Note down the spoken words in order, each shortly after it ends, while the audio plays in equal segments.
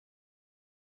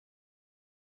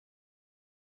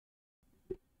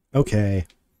Okay,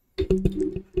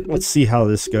 let's see how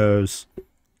this goes.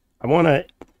 I want to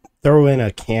throw in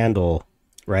a candle,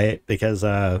 right? Because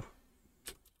I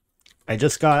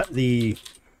just got the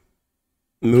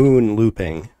moon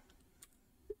looping.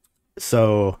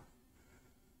 So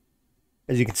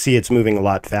as you can see, it's moving a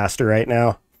lot faster right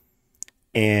now.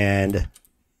 And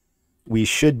we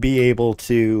should be able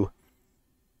to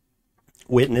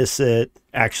witness it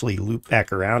actually loop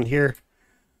back around here.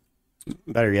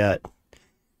 Better yet,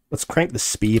 let's crank the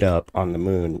speed up on the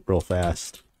moon real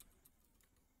fast.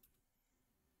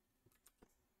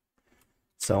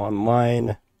 So on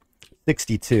line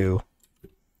 62,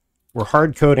 we're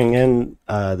hard coding in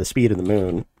the speed of the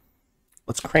moon.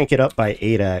 Let's crank it up by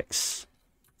 8x.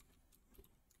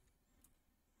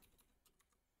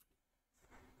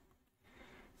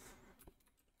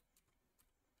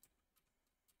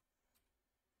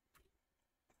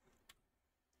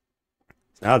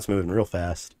 Now it's moving real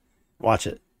fast. Watch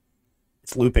it.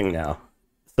 It's looping now.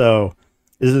 So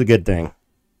this is a good thing.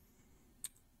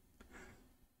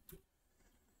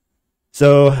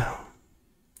 So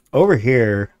over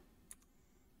here,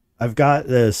 I've got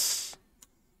this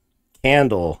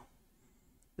candle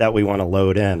that we want to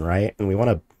load in, right? And we want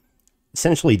to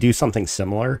essentially do something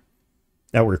similar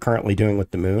that we're currently doing with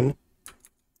the moon.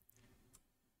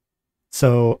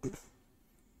 So let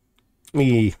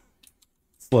me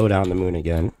slow down the moon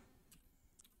again.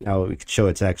 Now we can show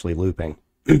it's actually looping.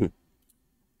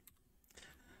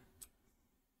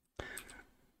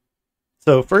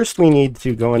 So first we need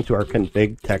to go into our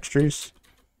config textures,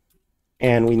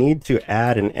 and we need to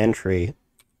add an entry.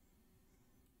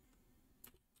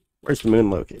 Where's the moon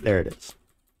located? There it is.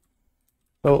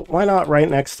 So why not right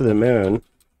next to the moon?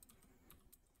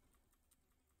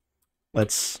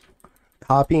 Let's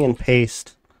copy and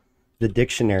paste the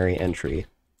dictionary entry.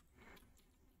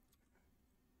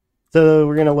 So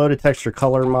we're going to load a texture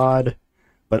color mod,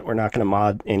 but we're not going to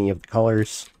mod any of the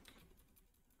colors.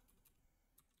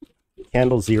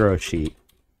 Candle 0 sheet.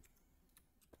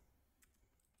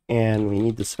 And we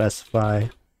need to specify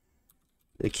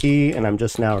the key, and I'm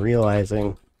just now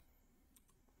realizing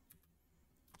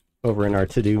over in our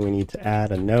to-do we need to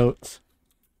add a note.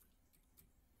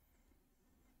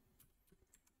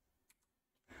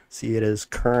 See, it is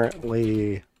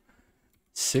currently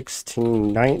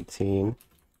 1619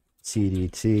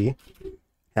 CDT.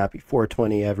 Happy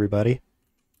 420, everybody.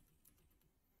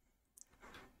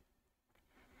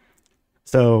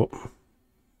 So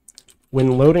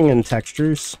when loading in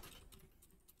textures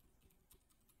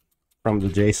from the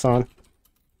JSON,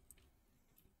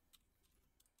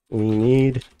 we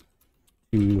need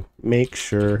to make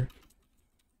sure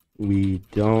we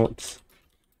don't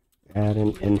add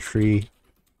an entry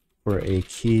for a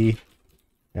key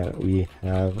that we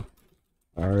have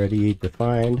already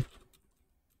defined.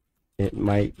 It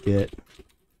might get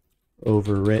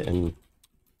overwritten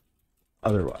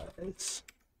otherwise.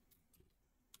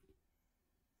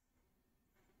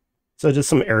 So just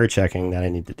some error checking that I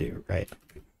need to do, right?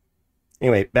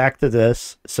 Anyway, back to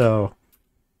this. So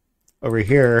over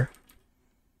here,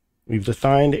 we've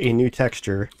defined a new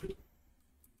texture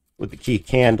with the key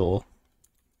candle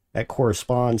that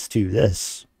corresponds to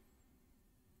this.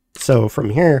 So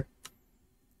from here,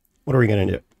 what are we going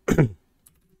to do?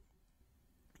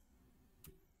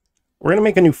 We're going to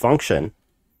make a new function.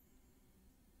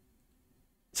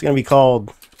 It's going to be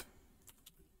called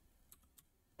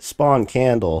spawn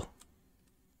candle.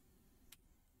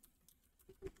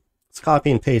 Let's copy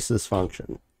and paste this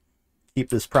function. Keep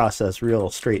this process real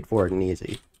straightforward and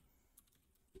easy.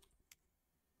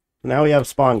 Now we have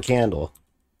spawn candle.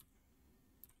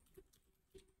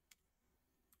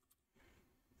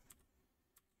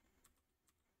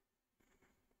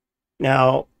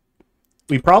 Now,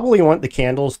 we probably want the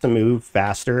candles to move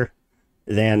faster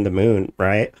than the moon,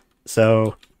 right?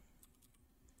 So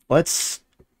let's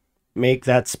make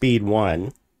that speed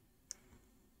 1.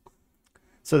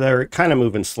 So they're kind of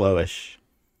moving slowish.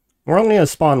 We're only going to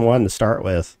spawn 1 to start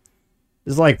with.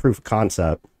 This is like proof of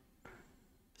concept.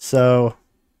 So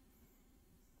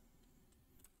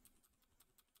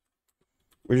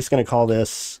we're just going to call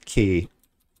this key.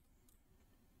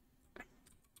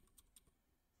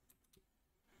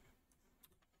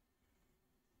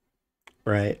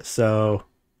 Right, so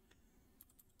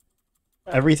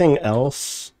everything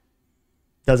else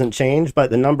doesn't change, but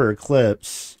the number of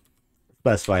clips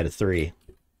specified as 3.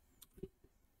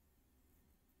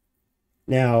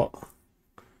 Now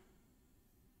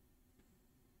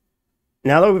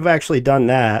that we've actually done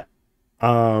that,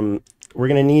 we're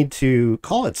going to need to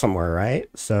call it somewhere, right?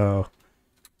 So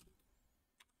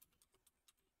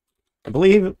I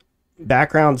believe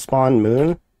background spawn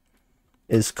moon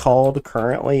is called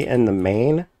currently in the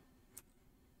main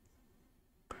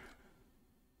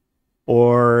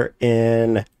or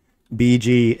in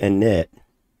BG and init.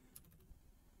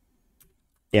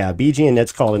 Yeah, BG and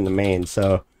init's called in the main.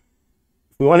 So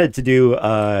if we wanted to do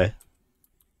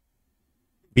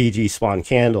BG spawn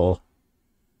candle,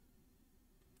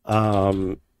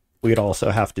 we'd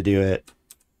also have to do it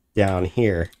down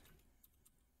here.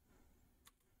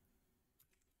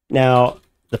 Now,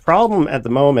 the problem at the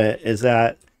moment is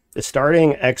that the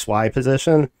starting XY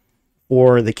position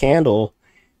for the candle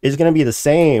is going to be the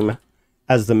same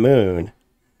as the moon,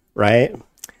 right?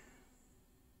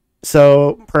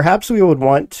 So perhaps we would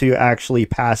want to actually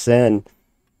pass in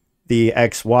the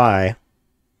XY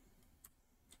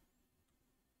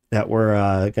that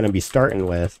we're going to be starting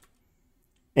with.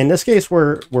 In this case,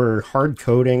 we're hard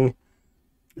coding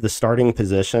the starting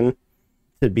position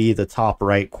to be the top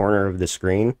right corner of the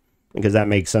screen, because that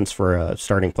makes sense for a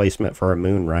starting placement for a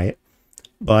moon, right?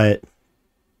 But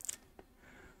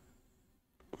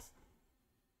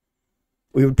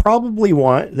we would probably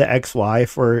want the XY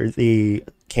for the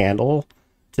candle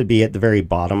to be at the very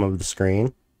bottom of the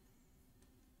screen,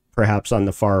 perhaps on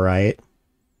the far right,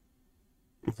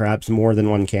 perhaps more than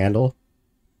one candle.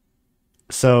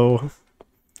 So,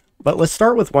 but let's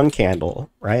start with one candle,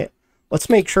 right? Let's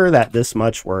make sure that this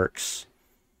much works.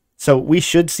 So we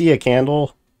should see a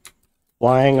candle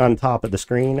flying on top of the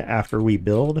screen after we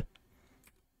build.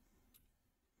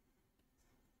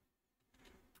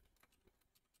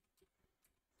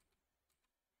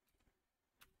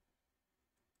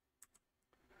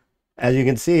 As you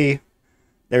can see,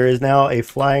 there is now a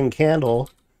flying candle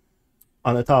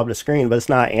on the top of the screen, but it's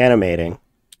not animating.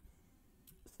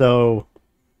 So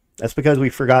that's because we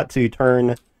forgot to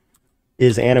turn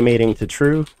is animating to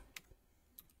true.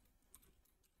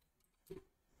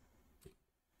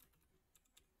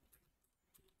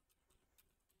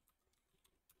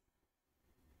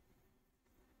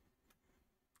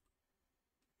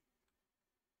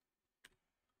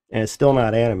 And it's still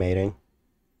not animating.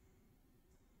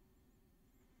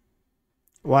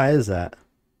 Why is that?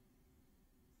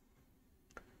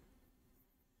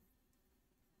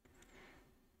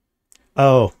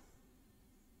 Oh.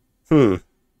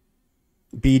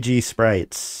 BG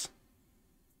sprites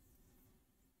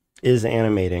is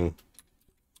animating.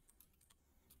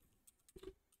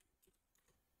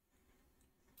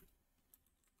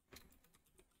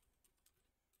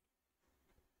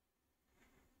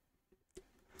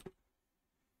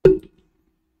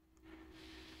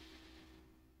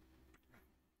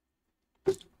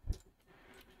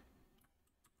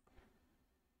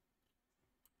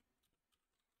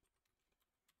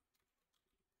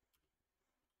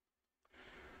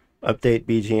 Update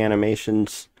BG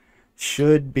animations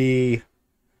should be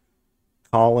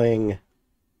calling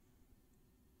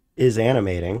is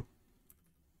animating.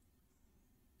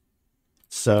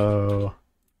 So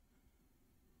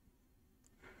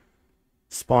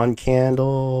spawn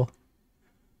candle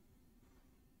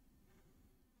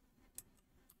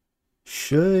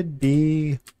should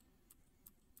be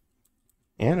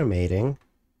animating.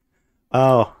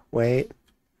 Oh, wait.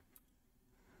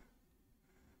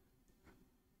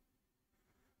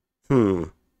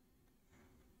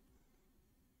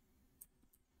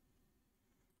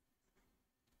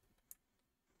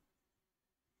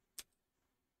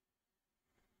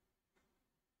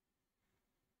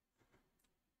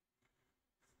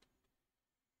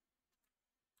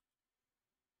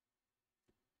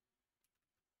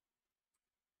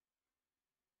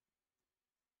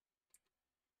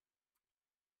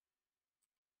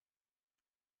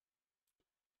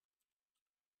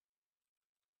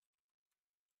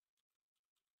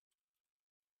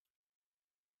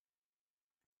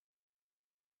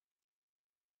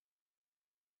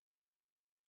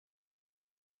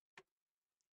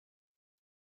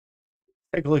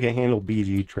 Take a look at handle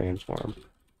BG transform.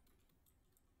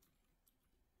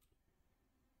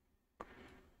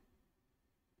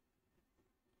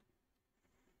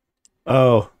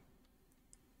 Oh.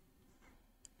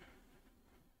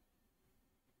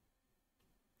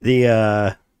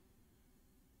 The,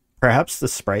 perhaps the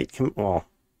sprite can, well,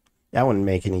 that wouldn't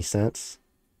make any sense.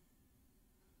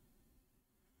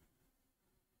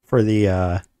 For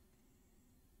the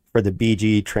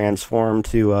BG transform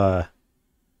to,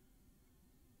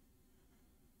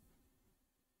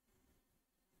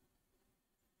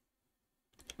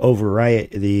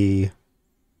 overwrite the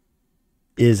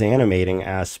is animating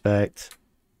aspect.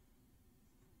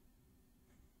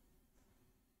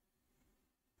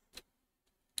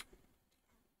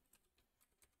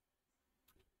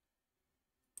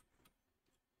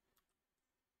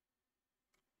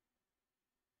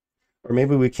 Or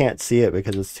maybe we can't see it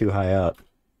because it's too high up.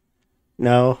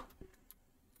 No.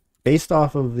 Based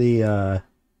off of the,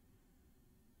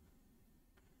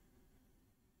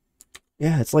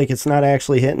 yeah, it's like it's not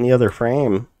actually hitting the other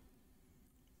frame.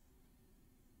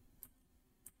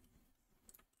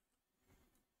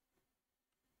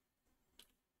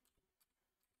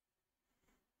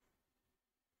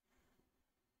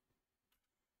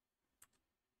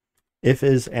 If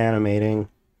is animating,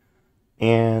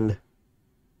 and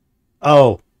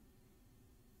oh,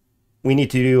 we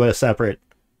need to do a separate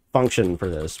function for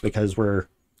this because we're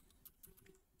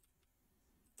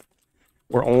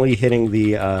only hitting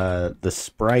the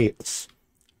sprites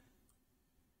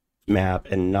map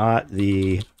and not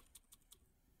the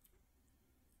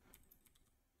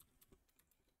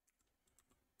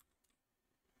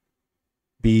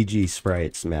BG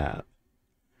sprites map.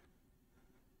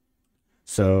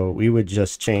 So we would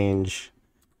just change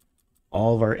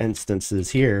all of our instances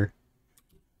here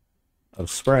of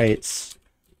sprites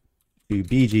to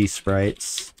BG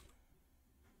sprites.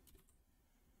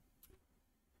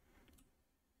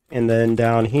 And then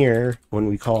down here, when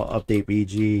we call update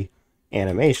BG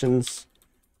animations,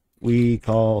 we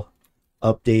call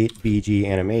update BG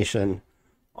animation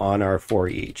on our for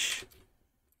each.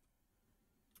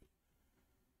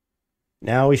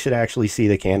 Now we should actually see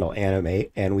the candle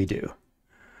animate, and we do.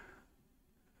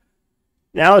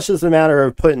 Now it's just a matter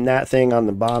of putting that thing on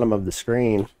the bottom of the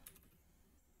screen.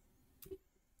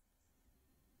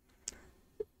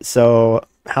 So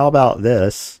how about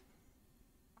this?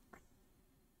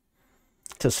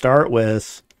 To start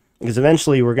with, because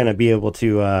eventually we're going to be able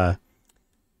to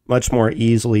much more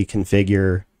easily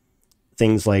configure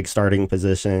things like starting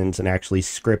positions and actually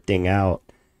scripting out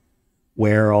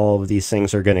where all of these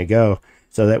things are going to go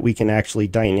so that we can actually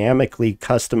dynamically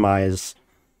customize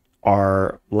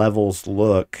our levels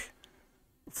look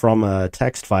from a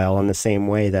text file in the same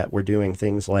way that we're doing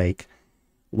things like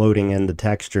loading in the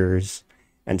textures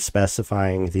and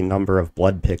specifying the number of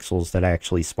blood pixels that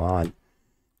actually spawn,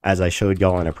 as I showed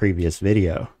y'all in a previous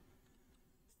video.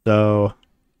 So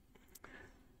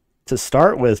to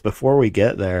start with, before we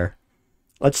get there,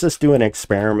 let's just do an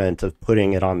experiment of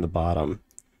putting it on the bottom,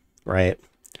 right?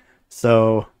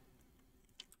 So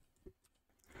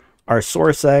our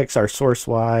source X, our source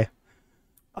Y,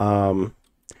 the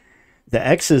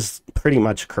X is pretty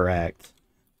much correct,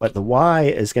 but the Y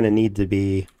is going to need to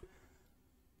be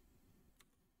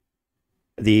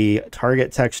the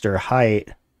target texture height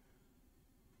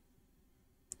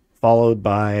followed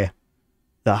by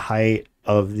the height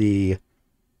of the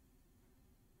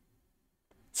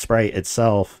sprite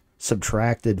itself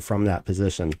subtracted from that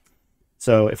position.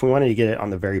 So if we wanted to get it on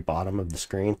the very bottom of the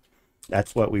screen,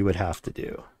 that's what we would have to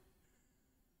do.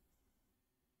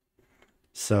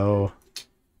 So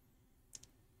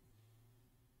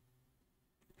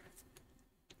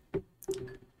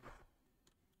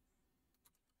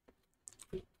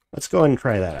let's go ahead and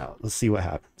try that out. Let's see what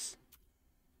happens.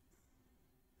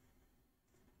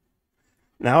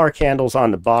 Now our candle's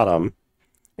on the bottom,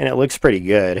 and it looks pretty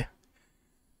good.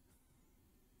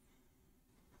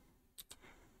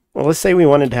 Well, let's say we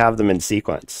wanted to have them in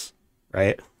sequence,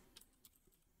 right?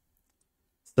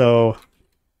 So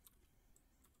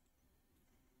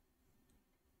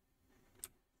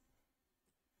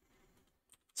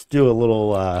let's do a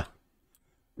little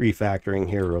refactoring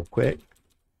here real quick.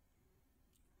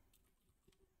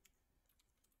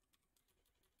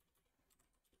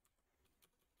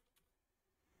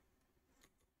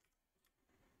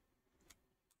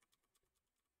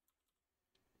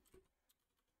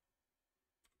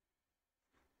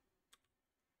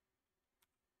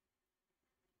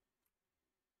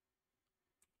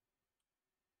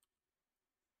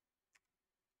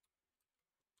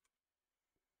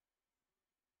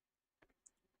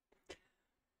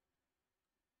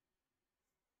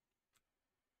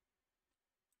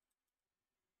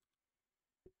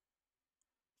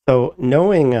 So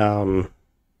knowing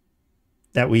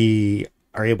that we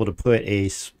are able to put a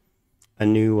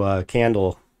new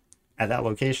candle at that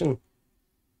location,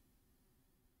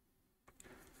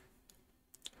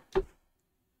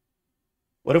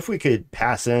 what if we could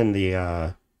pass in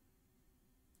the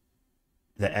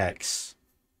X?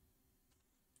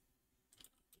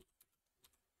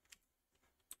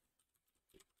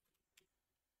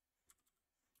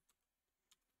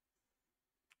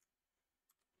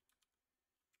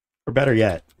 Or better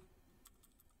yet,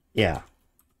 yeah.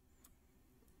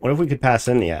 What if we could pass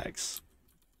in the X?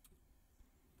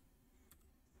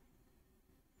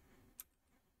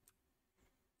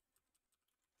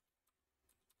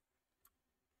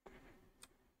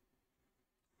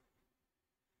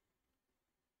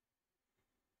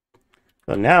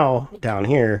 So now, down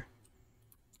here,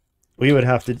 we would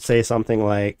have to say something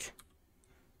like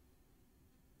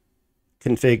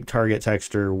config target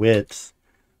texture width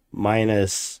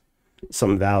minus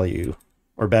some value,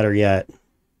 or better yet,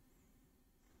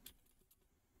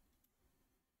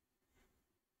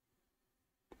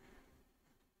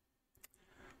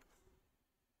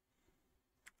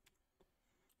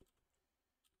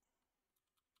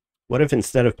 what if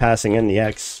instead of passing in the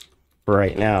X for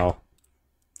right now,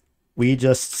 we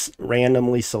just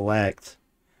randomly select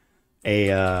a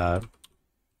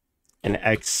an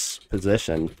X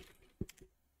position.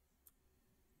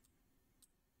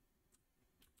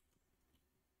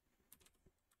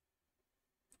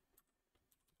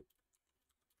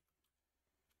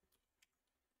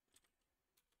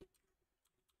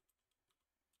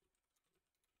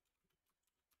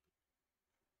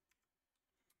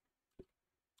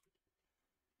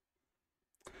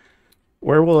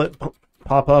 Where will it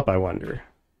pop up, I wonder?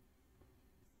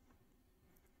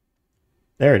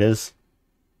 There it is.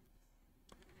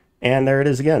 And there it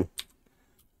is again.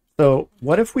 So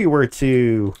what if we were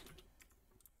to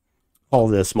call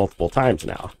this multiple times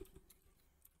now?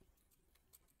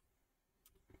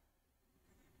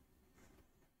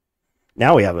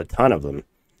 Now we have a ton of them.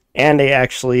 And they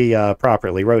actually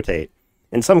properly rotate.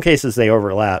 In some cases, they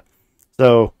overlap.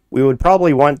 So we would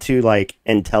probably want to like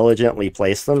intelligently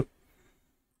place them.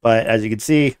 But as you can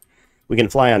see, we can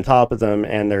fly on top of them,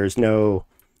 and there's no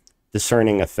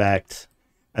discerning effect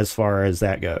as far as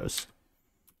that goes.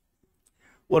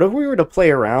 What if we were to play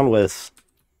around with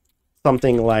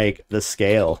something like the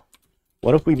scale?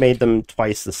 What if we made them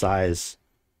twice the size?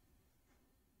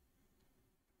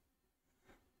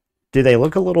 Do they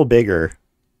look a little bigger?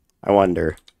 I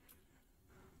wonder.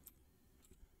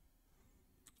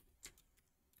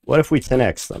 What if we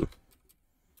 10x them?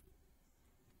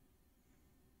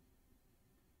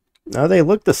 No, they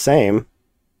look the same.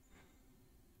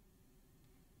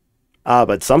 Ah,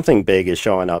 but something big is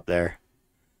showing up there.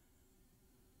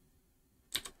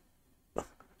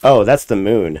 Oh, that's the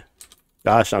moon.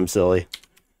 Gosh, I'm silly.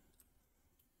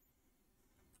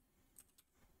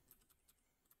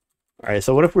 Alright,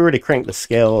 so what if we were to crank the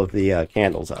scale of the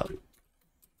candles up?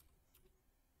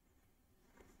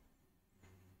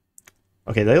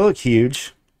 Okay, they look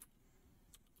huge.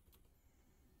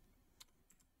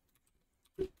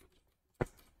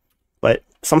 But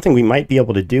something we might be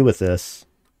able to do with this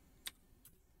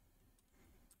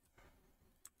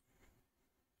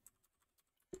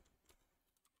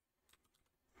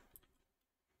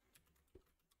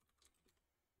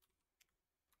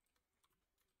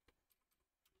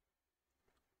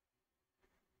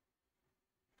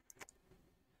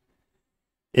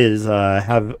is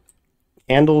have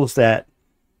candles that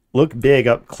look big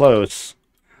up close,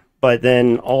 but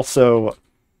then also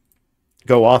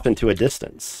go off into a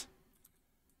distance.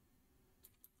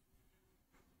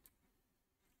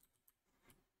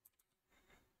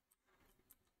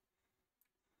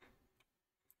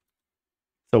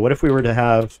 So what if we were to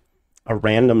have a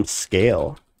random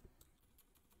scale?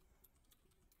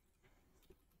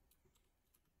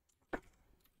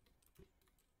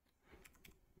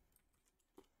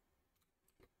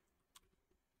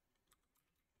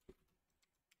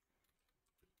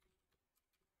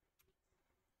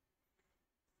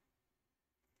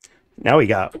 Now we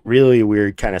got really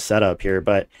weird kind of setup here,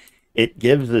 but it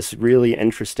gives this really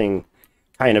interesting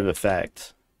kind of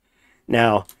effect.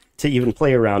 Now, to even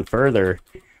play around further,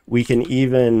 we can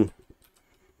even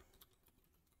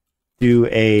do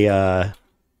a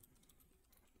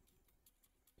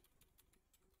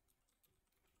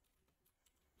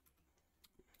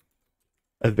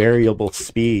variable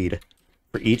speed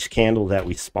for each candle that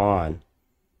we spawn.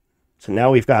 So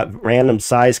now we've got random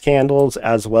size candles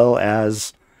as well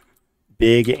as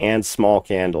big and small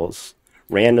candles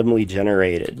randomly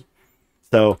generated.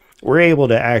 So we're able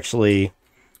to actually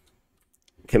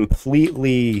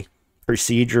completely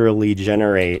procedurally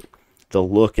generate the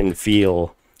look and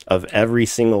feel of every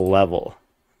single level,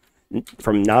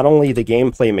 from not only the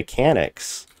gameplay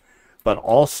mechanics, but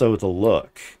also the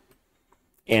look.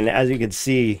 And as you can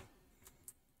see,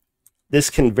 this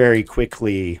can very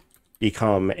quickly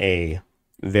become a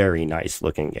very nice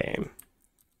looking game.